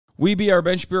our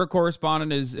Ben Shapiro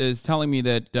correspondent, is telling me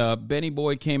that Benny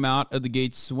Boy came out of the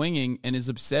gates swinging and is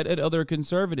upset at other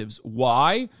conservatives.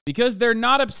 Why? Because they're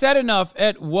not upset enough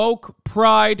at woke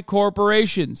pride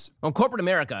corporations. Well, corporate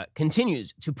America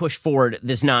continues to push forward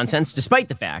this nonsense, despite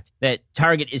the fact that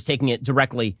Target is taking it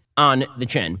directly on the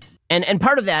chin. And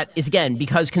part of that is, again,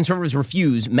 because conservatives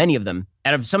refuse, many of them,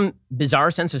 out of some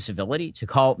bizarre sense of civility, to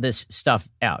call this stuff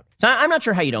out. So I'm not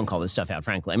sure how you don't call this stuff out,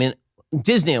 frankly. I mean,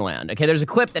 Disneyland. Okay, there's a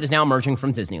clip that is now emerging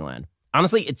from Disneyland.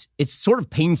 Honestly, it's sort of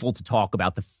painful to talk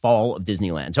about the fall of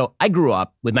Disneyland. So I grew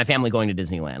up with my family going to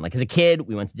Disneyland. Like, as a kid,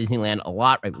 we went to Disneyland a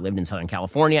lot, right? We lived in Southern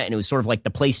California, and it was sort of like the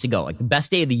place to go. Like, the best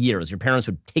day of the year is your parents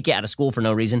would take you out of school for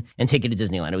no reason and take you to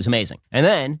Disneyland. It was amazing. And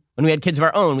then, when we had kids of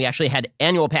our own, we actually had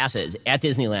annual passes at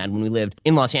Disneyland when we lived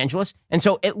in Los Angeles. And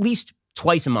so at least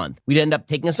twice a month, we'd end up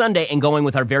taking a Sunday and going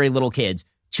with our very little kids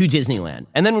to Disneyland.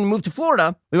 And then when we moved to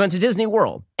Florida, we went to Disney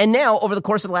World. And now, over the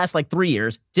course of the last 3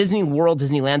 years, Disney World,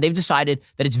 Disneyland, they've decided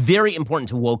that it's very important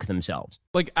to woke themselves.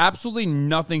 Like, absolutely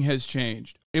nothing has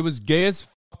changed. It was gay as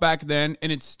fuck back then,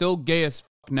 and it's still gay as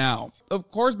fuck now.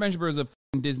 Of course, Ben Shapiro is a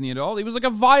fucking Disney adult. He was like a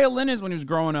violinist when he was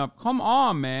growing up. Come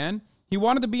on, man. He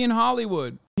wanted to be in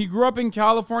Hollywood. He grew up in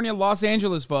California, Los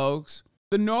Angeles, folks.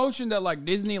 The notion that, like,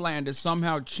 Disneyland has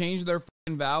somehow changed their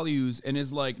fucking values and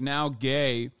is, like, now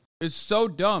gay is so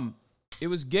dumb. It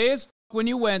was gay as fuck when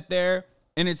you went there,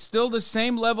 and it's still the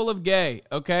same level of gay,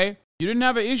 okay? You didn't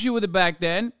have an issue with it back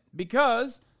then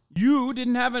because you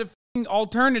didn't have a fucking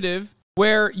alternative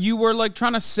where you were, like,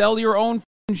 trying to sell your own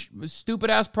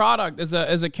stupid-ass product as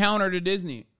a counter to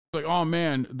Disney. Like, oh,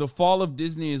 man, the fall of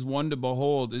Disney is one to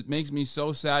behold. It makes me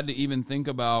so sad to even think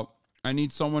about. I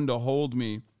need someone to hold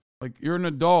me. Like, you're an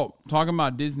adult talking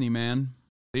about Disney, man.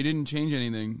 They didn't change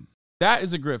anything. That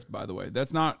is a grift, by the way.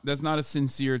 That's not a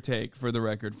sincere take, for the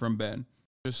record, from Ben.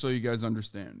 Just so you guys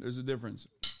understand. There's a difference.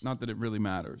 Not that it really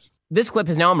matters. This clip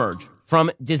has now emerged from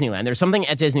Disneyland. There's something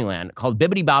at Disneyland called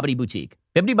Bibbidi Bobbidi Boutique.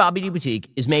 Bibbidi Bobbidi Boutique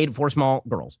is made for small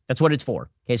girls. That's what it's for.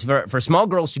 Okay, so for small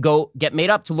girls to go get made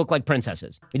up to look like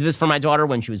princesses. We did this for my daughter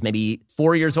when she was maybe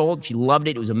 4 years old. She loved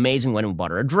it. It was amazing. When we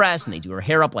bought her a dress, and they do her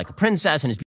hair up like a princess.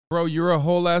 And it's Bro, you're a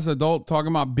whole ass adult talking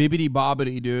about bibbidi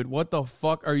bobbidi, dude. What the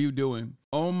fuck are you doing?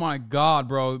 Oh my God,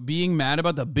 bro. Being mad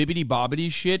about the bibbidi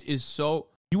bobbidi shit is so...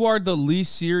 You are the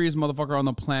least serious motherfucker on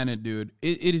the planet, dude.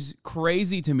 It is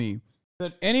crazy to me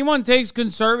that anyone takes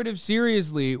conservatives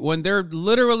seriously when they're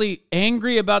literally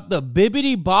angry about the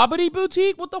bibbidi bobbidi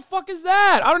boutique. What the fuck is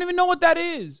that? I don't even know what that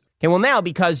is. Okay, well now,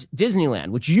 because Disneyland,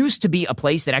 which used to be a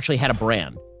place that actually had a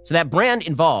brand, so that brand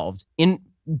involved in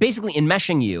basically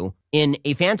enmeshing you in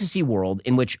a fantasy world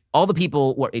in which all the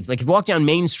people were, if you walk down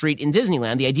Main Street in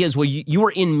Disneyland, the idea is you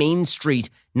were in Main Street,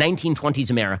 1920s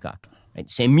America. Right?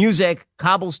 Same music,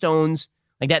 cobblestones,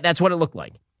 like that. That's what it looked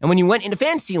like. And when you went into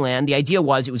Fantasyland, the idea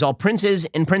was it was all princes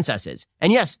and princesses.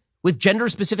 And yes, with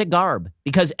gender-specific garb,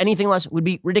 because anything less would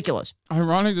be ridiculous.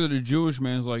 Ironic that a Jewish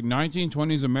man's like,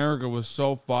 1920s America was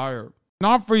so fire.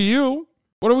 Not for you.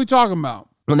 What are we talking about?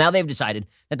 Well, now they've decided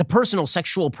that the personal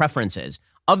sexual preferences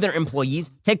of their employees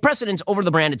take precedence over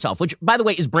the brand itself, which, by the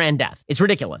way, is brand death. It's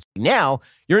ridiculous. Now,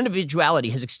 your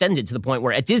individuality has extended to the point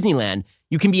where at Disneyland,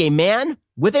 you can be a man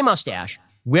with a mustache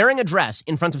wearing a dress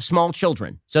in front of small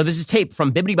children. So this is tape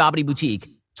from Bibbidi Bobbidi Boutique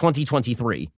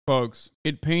 2023. Folks,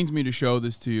 it pains me to show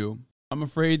this to you. I'm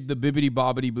afraid the Bibbidi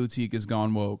Bobbidi Boutique has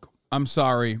gone woke. I'm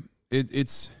sorry. It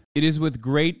is with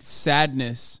great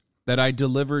sadness that I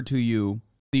deliver to you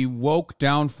the woke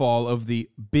downfall of the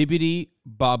Bibbidi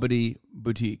Bobbidi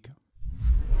Boutique.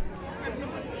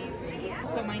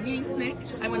 So my name's Nick.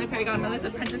 I'm one of Fairy Godmother's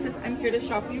apprentices. I'm here to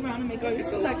shop you around and make all your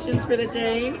selections for the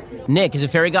day. Nick is a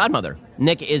fairy godmother.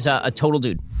 Nick is a total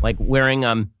dude, like wearing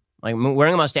a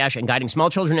mustache and guiding small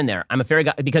children in there. I'm a fairy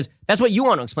god because that's what you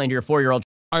want to explain to your 4-year-old.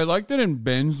 I like that in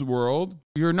Ben's world,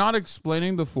 you're not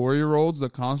explaining the 4-year-olds the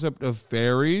concept of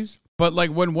fairies, but like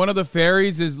when one of the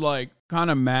fairies is like kind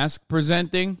of mask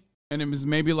presenting and it was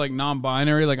maybe like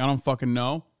non-binary, like I don't fucking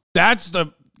know. That's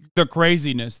the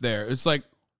craziness there. It's like,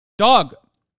 dog,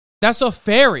 that's a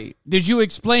fairy. Did you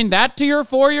explain that to your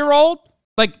 4-year-old?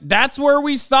 Like, that's where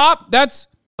we stop? That's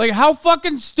like, how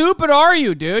fucking stupid are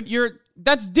you, dude?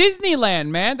 That's Disneyland,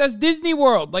 man. That's Disney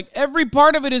World. Like, every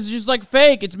part of it is just like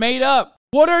fake. It's made up.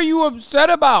 What are you upset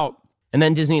about? And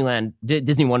then Disney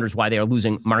wonders why they are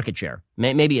losing market share.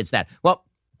 Maybe it's that. Well,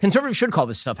 conservatives should call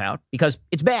this stuff out because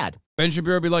it's bad. Ben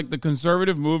Shapiro be like, the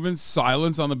conservative movement's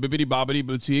silence on the Bibbidi Bobbidi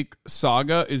Boutique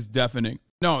saga is deafening.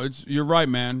 No, you're right,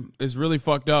 man. It's really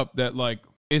fucked up that like,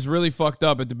 it's really fucked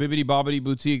up at the Bibbidi Bobbidi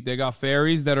Boutique. They got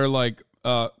fairies that are like,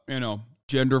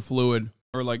 gender fluid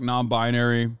or like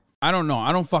non-binary. I don't know.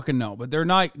 I don't fucking know. But they're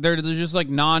not, they're just like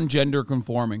non-gender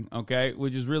conforming, okay?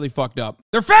 Which is really fucked up.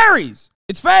 They're fairies!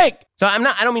 It's fake! So I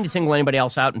don't mean to single anybody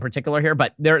else out in particular here,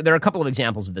 but there are a couple of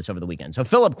examples of this over the weekend. So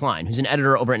Philip Klein, who's an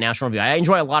editor over at National Review, I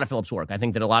enjoy a lot of Philip's work. I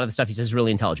think that a lot of the stuff he says is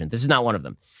really intelligent. This is not one of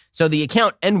them. So the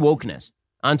account End Wokeness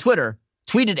on Twitter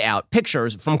tweeted out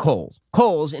pictures from Kohl's.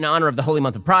 Kohl's, in honor of the holy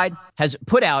month of Pride, has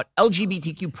put out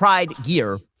LGBTQ Pride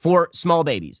gear for small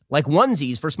babies, like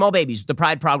onesies for small babies with the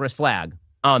Pride Progress flag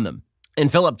on them.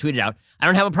 And Philip tweeted out, I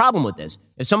don't have a problem with this.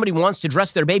 If somebody wants to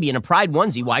dress their baby in a Pride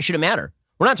onesie, why should it matter?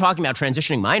 We're not talking about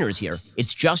transitioning minors here.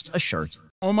 It's just a shirt.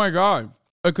 Oh my God.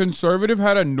 A conservative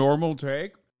had a normal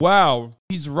take? Wow.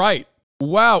 He's right.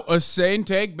 Wow. A sane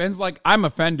take? Ben's like, I'm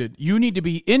offended. You need to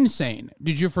be insane.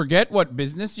 Did you forget what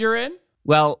business you're in?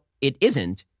 Well, it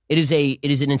isn't. It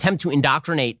is an attempt to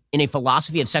indoctrinate in a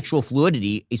philosophy of sexual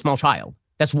fluidity a small child.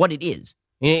 That's what it is.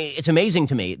 It's amazing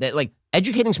to me that, like,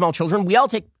 educating small children, we all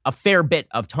take a fair bit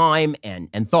of time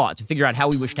and thought to figure out how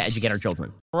we wish to educate our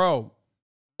children. Bro,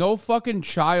 no fucking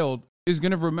child is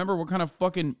going to remember what kind of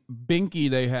fucking binky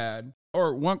they had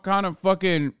or what kind of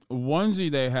fucking onesie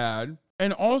they had.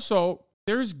 And also,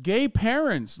 there's gay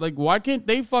parents. Like, why can't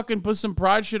they fucking put some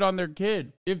pride shit on their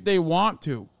kid if they want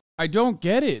to? I don't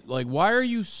get it. Like, why are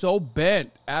you so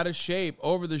bent, out of shape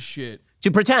over this shit? To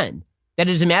pretend that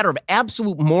it is a matter of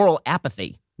absolute moral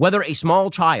apathy whether a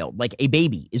small child, like a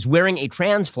baby, is wearing a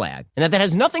trans flag, and that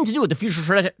has nothing to do with the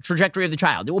future trajectory of the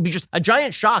child. It will be just a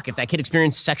giant shock if that kid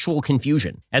experiences sexual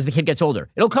confusion as the kid gets older.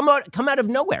 It'll come out of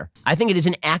nowhere. I think it is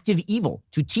an act of evil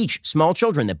to teach small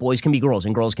children that boys can be girls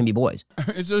and girls can be boys.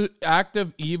 It's an act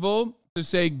of evil to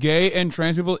say gay and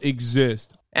trans people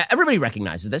exist. Everybody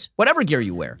recognizes this, whatever gear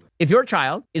you wear. If your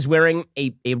child is wearing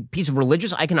a piece of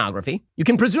religious iconography, you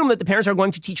can presume that the parents are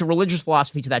going to teach a religious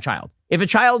philosophy to that child. If a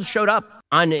child showed up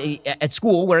at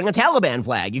school wearing a Taliban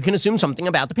flag, you can assume something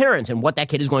about the parents and what that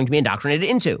kid is going to be indoctrinated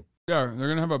into. Yeah, they're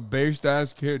going to have a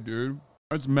based-ass kid, dude.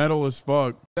 That's metal as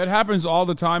fuck. That happens all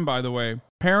the time, by the way.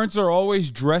 Parents are always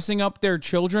dressing up their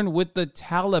children with the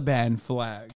Taliban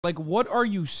flag. Like, what are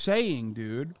you saying,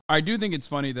 dude? I do think it's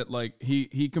funny that, like,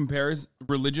 he compares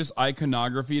religious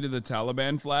iconography to the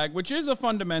Taliban flag, which is a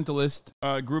fundamentalist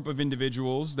group of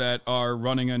individuals that are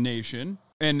running a nation.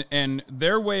 And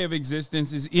their way of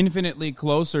existence is infinitely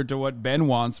closer to what Ben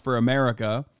wants for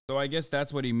America. So I guess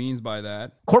that's what he means by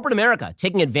that. Corporate America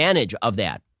taking advantage of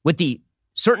that with the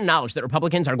certain knowledge that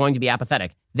Republicans are going to be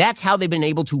apathetic. That's how they've been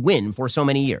able to win for so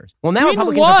many years. Well, now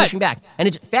Republicans are pushing back, and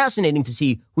it's fascinating to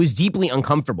see who is deeply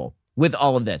uncomfortable with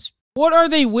all of this. What are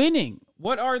they winning?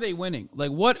 What are they winning?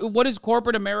 Like, what is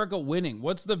corporate America winning?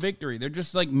 What's the victory? They're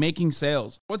just, like, making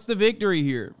sales. What's the victory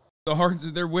here?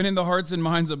 They're winning the hearts and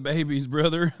minds of babies,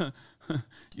 brother.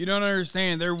 You don't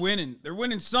understand. They're winning. They're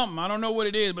winning something. I don't know what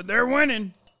it is, but they're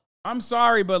winning. I'm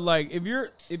sorry, but, like, if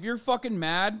you're fucking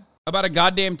mad about a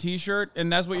goddamn t-shirt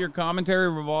and that's what your commentary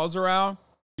revolves around,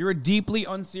 you're a deeply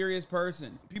unserious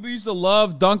person. People used to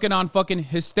love dunking on fucking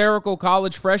hysterical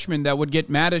college freshmen that would get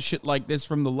mad at shit like this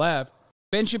from the left.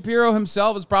 Ben Shapiro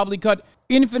himself has probably cut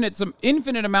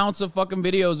infinite amounts of fucking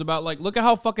videos about, like, look at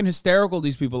how fucking hysterical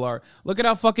these people are. Look at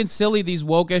how fucking silly these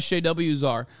woke SJWs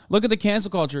are. Look at the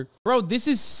cancel culture. Bro, this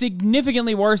is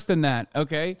significantly worse than that,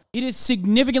 okay? It is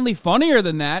significantly funnier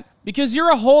than that because you're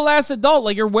a whole ass adult.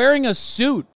 Like, you're wearing a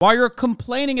suit while you're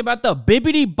complaining about the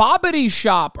bibbity bobbity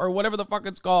shop or whatever the fuck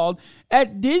it's called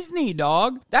at Disney,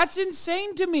 dog. That's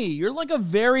insane to me. You're like a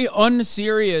very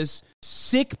unserious,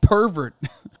 sick pervert.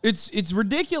 It's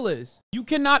ridiculous. You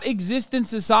cannot exist in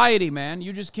society, man.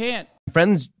 You just can't.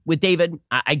 Friends with David,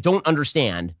 I don't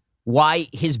understand why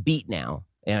his beat now.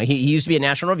 You know, he used to be at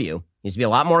National Review. He used to be a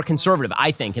lot more conservative, I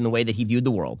think, in the way that he viewed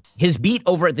the world. His beat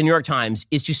over at the New York Times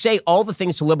is to say all the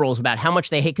things to liberals about how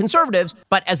much they hate conservatives,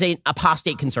 but as an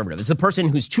apostate conservative, as a person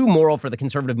who's too moral for the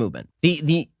conservative movement.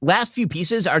 The last few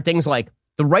pieces are things like,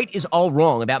 the right is all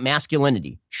wrong about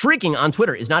masculinity. Shrieking on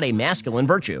Twitter is not a masculine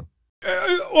virtue.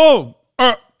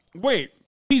 Wait,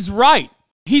 he's right.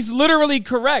 He's literally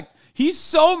correct. He's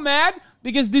so mad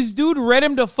because this dude read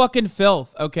him to fucking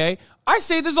filth, okay? I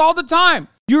say this all the time.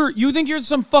 You think you're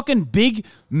some fucking big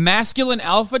masculine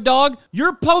alpha dog?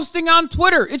 You're posting on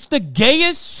Twitter. It's the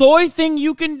gayest soy thing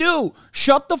you can do.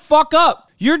 Shut the fuck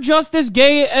up. You're just as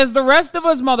gay as the rest of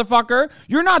us, motherfucker.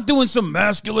 You're not doing some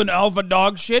masculine alpha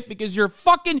dog shit because you're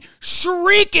fucking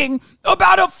shrieking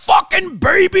about a fucking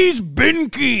baby's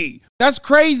binky. That's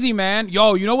crazy, man.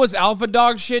 Yo, you know what's alpha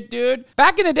dog shit, dude?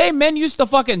 Back in the day, men used to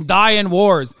fucking die in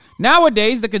wars.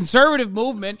 Nowadays, the conservative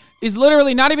movement is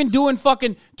literally not even doing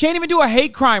fucking, can't even do a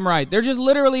hate crime right. They're just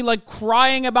literally like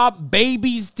crying about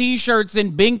babies' t-shirts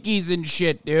and binkies and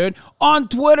shit, dude, on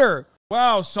Twitter.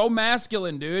 Wow, so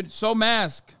masculine, dude. So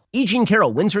mask. E. Jean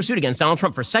Carroll wins her suit against Donald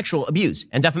Trump for sexual abuse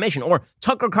and defamation. Or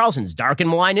Tucker Carlson's dark and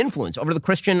malign influence over the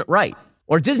Christian right.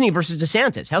 Or Disney versus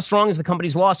DeSantis. How strong is the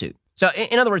company's lawsuit? So,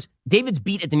 in other words, David's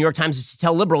beat at the New York Times is to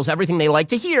tell liberals everything they like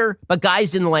to hear, but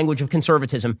guised in the language of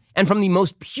conservatism and from the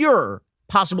most pure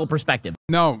possible perspective.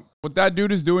 No, what that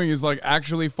dude is doing is like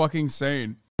actually fucking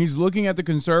sane. He's looking at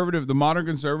the modern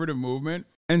conservative movement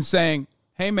and saying,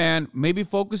 hey man, maybe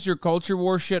focus your culture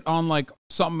war shit on like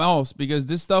something else, because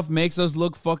this stuff makes us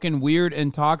look fucking weird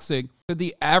and toxic to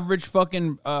the average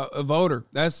fucking voter.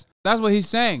 That's what he's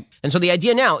saying. And so the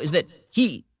idea now is that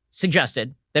he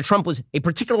suggested that Trump was a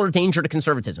particular danger to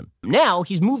conservatism. Now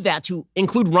he's moved that to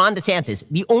include Ron DeSantis,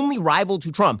 the only rival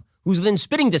to Trump, who's within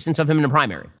spitting distance of him in a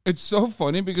primary. It's so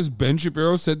funny because Ben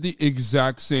Shapiro said the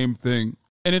exact same thing.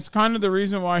 And it's kind of the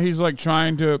reason why he's like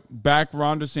trying to back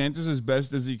Ron DeSantis as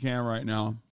best as he can right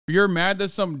now. You're mad that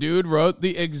some dude wrote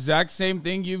the exact same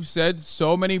thing you've said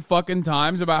so many fucking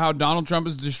times about how Donald Trump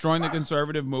is destroying the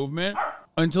conservative movement,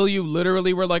 until you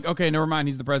literally were like, okay, never mind,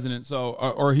 he's the president, so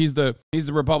or he's the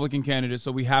Republican candidate,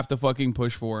 so we have to fucking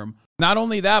push for him. Not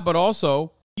only that, but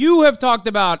also you have talked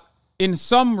about, in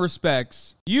some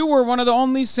respects, you were one of the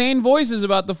only sane voices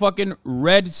about the fucking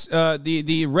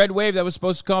the red wave that was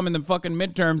supposed to come in the fucking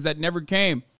midterms that never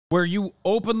came, where you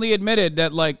openly admitted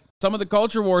that like some of the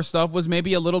culture war stuff was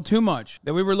maybe a little too much,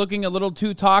 that we were looking a little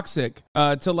too toxic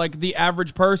to like the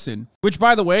average person. Which,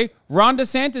 by the way, Ron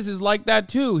DeSantis is like that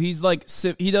too. He's like,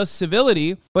 he does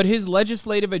civility, but his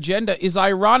legislative agenda is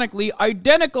ironically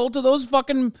identical to those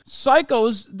fucking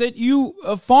psychos that you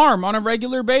farm on a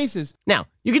regular basis. Now,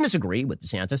 you can disagree with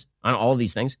DeSantis on all of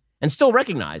these things and still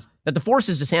recognize that the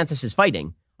forces DeSantis is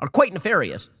fighting are quite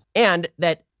nefarious, and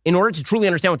that in order to truly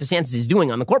understand what DeSantis is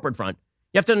doing on the corporate front,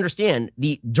 you have to understand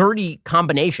the dirty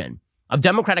combination of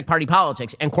Democratic Party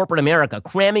politics and corporate America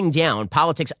cramming down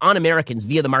politics on Americans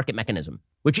via the market mechanism,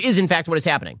 which is, in fact, what is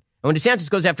happening. And when DeSantis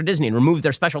goes after Disney and removes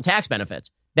their special tax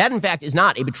benefits, that, in fact, is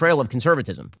not a betrayal of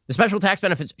conservatism. The special tax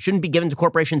benefits shouldn't be given to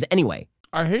corporations anyway.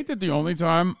 I hate that the only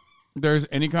time there's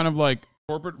any kind of like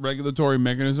corporate regulatory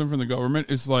mechanism from the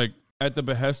government is like at the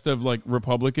behest of like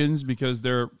Republicans because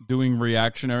they're doing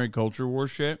reactionary culture war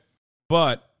shit.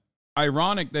 But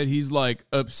ironic that he's like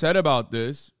upset about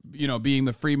this, you know, being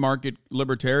the free market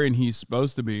libertarian he's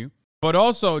supposed to be, but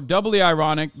also doubly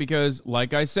ironic because,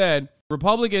 like I said,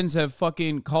 Republicans have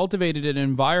fucking cultivated an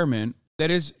environment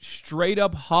that is straight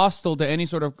up hostile to any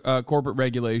sort of corporate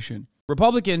regulation.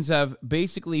 Republicans have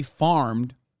basically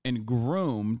farmed and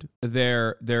groomed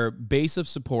their base of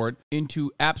support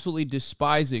into absolutely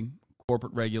despising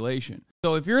corporate regulation.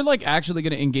 So if you're like actually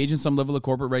going to engage in some level of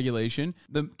corporate regulation,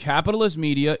 the capitalist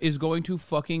media is going to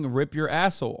fucking rip your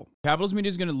asshole. Capitalist media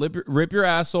is going to rip your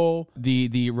asshole.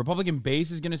 The Republican base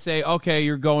is going to say, okay,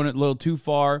 you're going a little too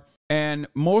far. And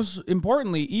most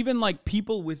importantly, even like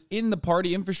people within the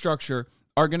party infrastructure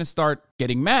are going to start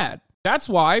getting mad. That's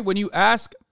why when you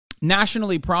ask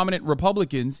nationally prominent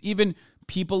Republicans, even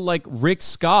people like Rick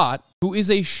Scott, who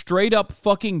is a straight up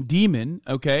fucking demon,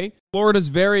 okay? Florida's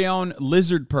very own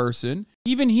lizard person.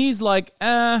 Even he's like,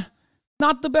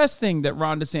 not the best thing that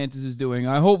Ron DeSantis is doing.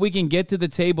 I hope we can get to the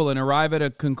table and arrive at a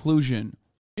conclusion.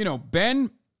 You know,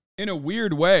 Ben, in a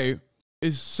weird way,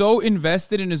 is so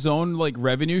invested in his own like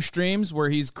revenue streams where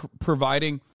he's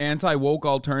providing anti-woke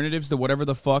alternatives to whatever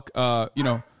the fuck,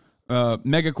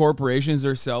 mega corporations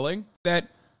are selling, that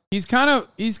he's kind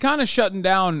of shutting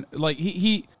down, like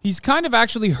he's kind of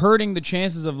actually hurting the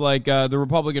chances of like the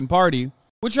Republican Party,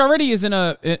 which already is in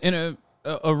a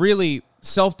really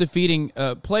self-defeating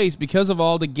place because of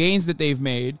all the gains that they've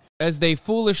made as they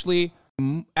foolishly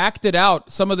acted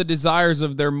out some of the desires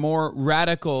of their more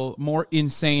radical, more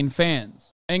insane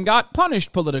fans and got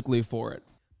punished politically for it.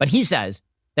 But he says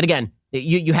that, again,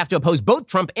 you have to oppose both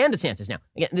Trump and DeSantis. Now,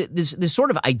 again, this sort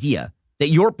of idea that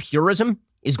your purism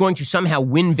is going to somehow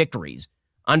win victories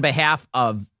on behalf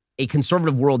of a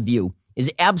conservative worldview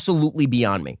is absolutely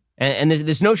beyond me. And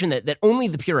this notion that only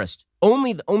the purest,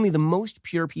 only the most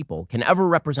pure people can ever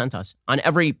represent us on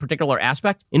every particular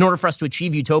aspect in order for us to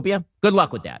achieve utopia, good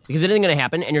luck with that, because it isn't going to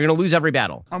happen, and you're going to lose every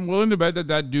battle. I'm willing to bet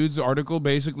that dude's article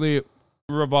basically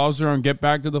revolves around get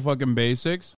back to the fucking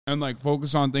basics and like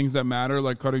focus on things that matter,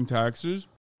 like cutting taxes,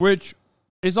 which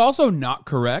is also not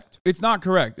correct. It's not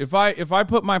correct. If I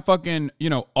put my fucking,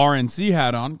 RNC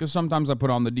hat on, because sometimes I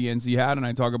put on the DNC hat and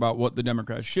I talk about what the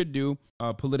Democrats should do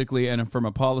politically and from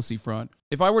a policy front.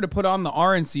 If I were to put on the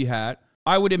RNC hat,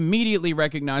 I would immediately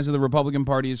recognize that the Republican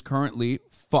Party is currently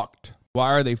fucked.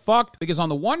 Why are they fucked? Because on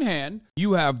the one hand,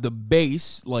 you have the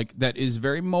base, like, that is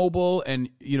very mobile and,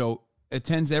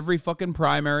 attends every fucking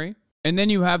primary. And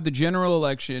then you have the general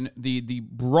election, the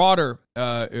broader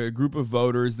group of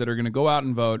voters that are going to go out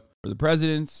and vote for the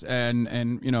presidents, and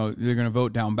they're going to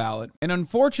vote down ballot. And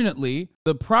unfortunately,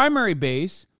 the primary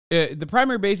base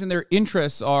and their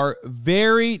interests are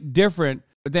very different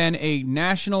than a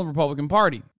national Republican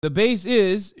Party. The base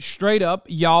is straight up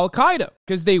Al-Qaeda,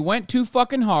 because they went too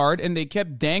fucking hard and they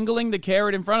kept dangling the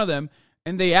carrot in front of them,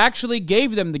 and they actually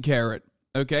gave them the carrot.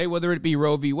 Okay, whether it be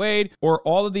Roe v. Wade or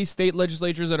all of these state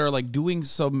legislatures that are like doing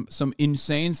some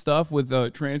insane stuff with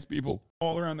trans people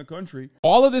all around the country.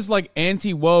 All of this like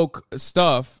anti-woke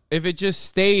stuff, if it just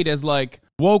stayed as like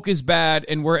woke is bad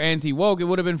and we're anti-woke, it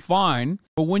would have been fine.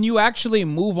 But when you actually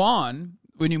move on,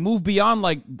 when you move beyond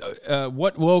like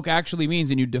what woke actually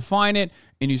means, and you define it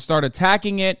and you start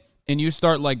attacking it, and you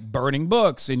start like burning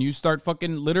books, and you start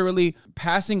fucking literally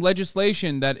passing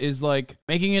legislation that is like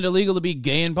making it illegal to be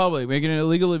gay in public, making it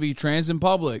illegal to be trans in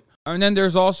public. And then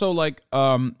there's also like,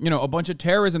 a bunch of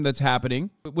terrorism that's happening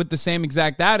with the same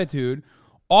exact attitude.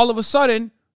 All of a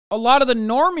sudden, a lot of the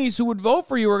normies who would vote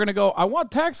for you are going to go, I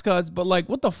want tax cuts, but like,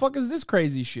 what the fuck is this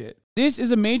crazy shit? This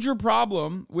is a major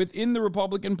problem within the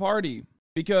Republican Party.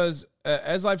 Because,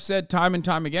 as I've said time and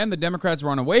time again, the Democrats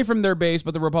run away from their base,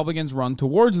 but the Republicans run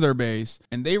towards their base.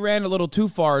 And they ran a little too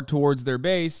far towards their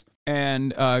base.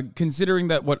 And considering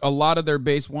that what a lot of their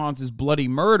base wants is bloody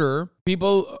murder,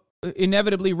 people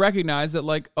inevitably recognize that,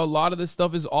 like, a lot of this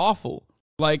stuff is awful.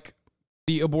 Like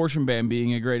the abortion ban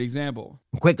being a great example.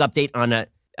 Quick update on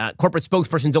corporate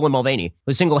spokesperson Dylan Mulvaney,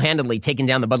 who's single-handedly taken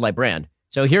down the Bud Light brand.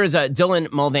 So here's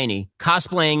Dylan Mulvaney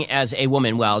cosplaying as a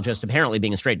woman while just apparently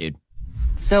being a straight dude.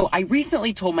 So I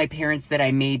recently told my parents that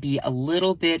I may be a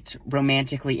little bit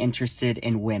romantically interested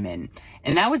in women.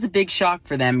 And that was a big shock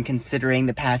for them, considering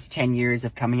the past 10 years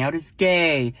of coming out as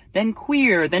gay, then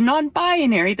queer, then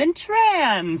non-binary, then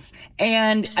trans.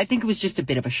 And I think it was just a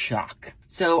bit of a shock.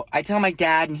 So I tell my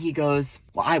dad, and he goes,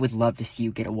 well, I would love to see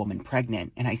you get a woman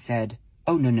pregnant. And I said,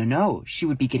 oh, no. She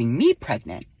would be getting me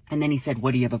pregnant. And then he said,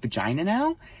 what, do you have a vagina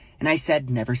now? And I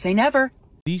said, never say never.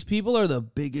 These people are the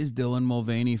biggest Dylan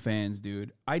Mulvaney fans,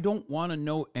 dude. I don't want to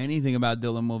know anything about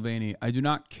Dylan Mulvaney. I do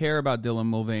not care about Dylan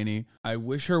Mulvaney. I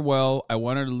wish her well. I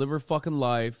want her to live her fucking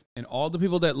life. And all the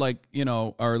people that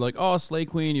are like, oh, Slay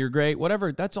Queen, you're great,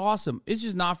 whatever. That's awesome. It's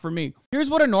just not for me.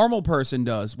 Here's what a normal person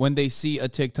does when they see a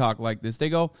TikTok like this. They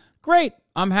go, great,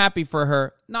 I'm happy for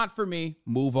her. Not for me.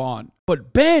 Move on.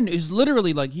 But Ben is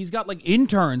literally like, he's got like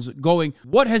interns going,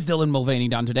 what has Dylan Mulvaney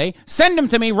done today? Send him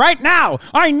to me right now.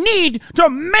 I need to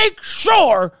make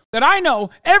sure that I know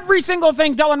every single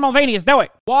thing Dylan Mulvaney is doing.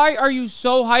 Why are you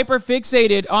so hyper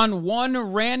fixated on one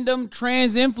random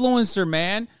trans influencer,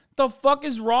 man? The fuck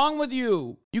is wrong with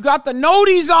you? You got the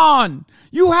noties on.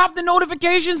 You have the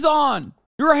notifications on.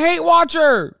 You're a hate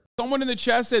watcher. Someone in the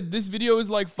chat said this video is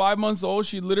like 5 months old.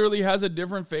 She literally has a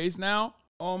different face now.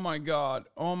 Oh my God.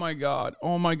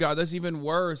 That's even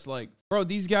worse. Like, bro,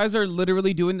 these guys are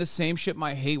literally doing the same shit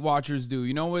my hate watchers do.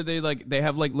 You know where they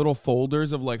have like little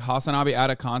folders of like Hasanabe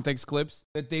out of context clips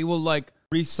that they will like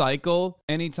recycle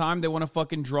anytime they want to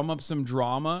fucking drum up some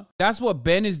drama. That's what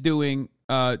Ben is doing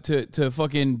to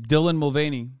fucking Dylan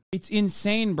Mulvaney. It's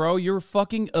insane, bro. You're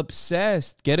fucking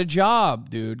obsessed. Get a job,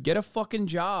 dude. Get a fucking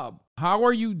job. How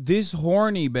are you this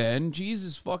horny, Ben?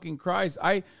 Jesus fucking Christ.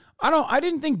 I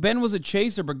didn't think Ben was a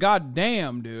chaser, but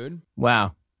goddamn, dude.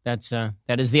 Wow. That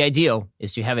is the ideal,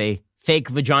 is to have a fake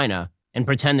vagina and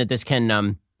pretend that this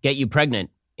can get you pregnant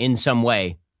in some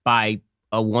way by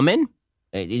a woman.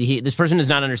 This person does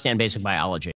not understand basic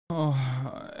biology. Oh,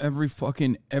 every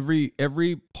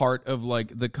part of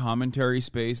like the commentary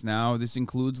space now, this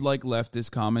includes like leftist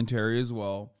commentary as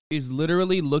well, is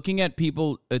literally looking at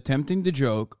people attempting to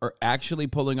joke or actually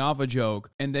pulling off a joke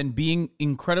and then being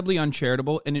incredibly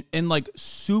uncharitable and like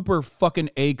super fucking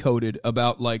A-coded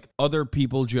about like other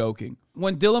people joking.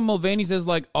 When Dylan Mulvaney says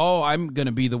like, oh, I'm going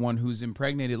to be the one who's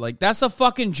impregnated, like that's a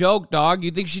fucking joke, dog.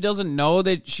 You think she doesn't know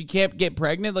that she can't get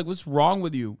pregnant? Like what's wrong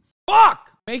with you? Fuck!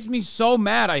 Makes me so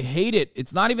mad. I hate it.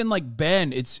 It's not even like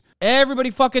Ben. It's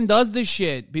everybody fucking does this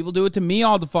shit. People do it to me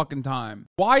all the fucking time.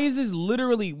 Why is this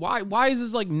literally, why is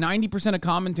this like 90% of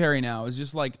commentary now? It's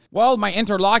just like, well, my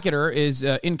interlocutor is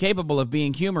incapable of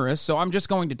being humorous, so I'm just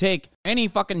going to take any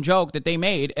fucking joke that they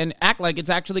made and act like it's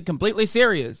actually completely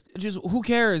serious. Just, who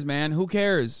cares, man? Who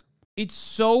cares? It's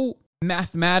so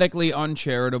mathematically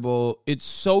uncharitable. It's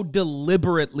so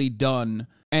deliberately done.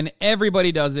 And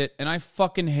everybody does it, and I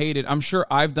fucking hate it. I'm sure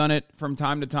I've done it from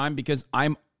time to time because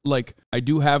I'm like, I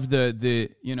do have the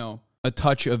a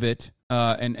touch of it.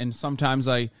 And sometimes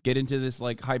I get into this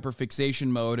like hyperfixation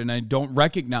mode and I don't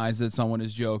recognize that someone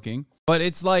is joking. But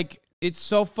it's like, it's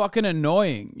so fucking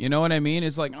annoying. You know what I mean?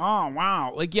 It's like, oh,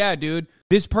 wow. Like, yeah, dude,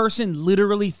 this person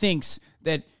literally thinks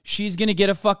that she's going to get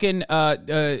a fucking,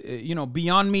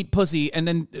 Beyond Meat pussy and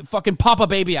then fucking pop a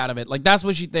baby out of it. Like, that's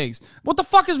what she thinks. What the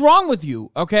fuck is wrong with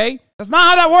you, okay? That's not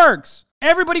how that works.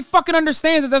 Everybody fucking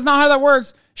understands that that's not how that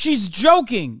works. She's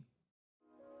joking.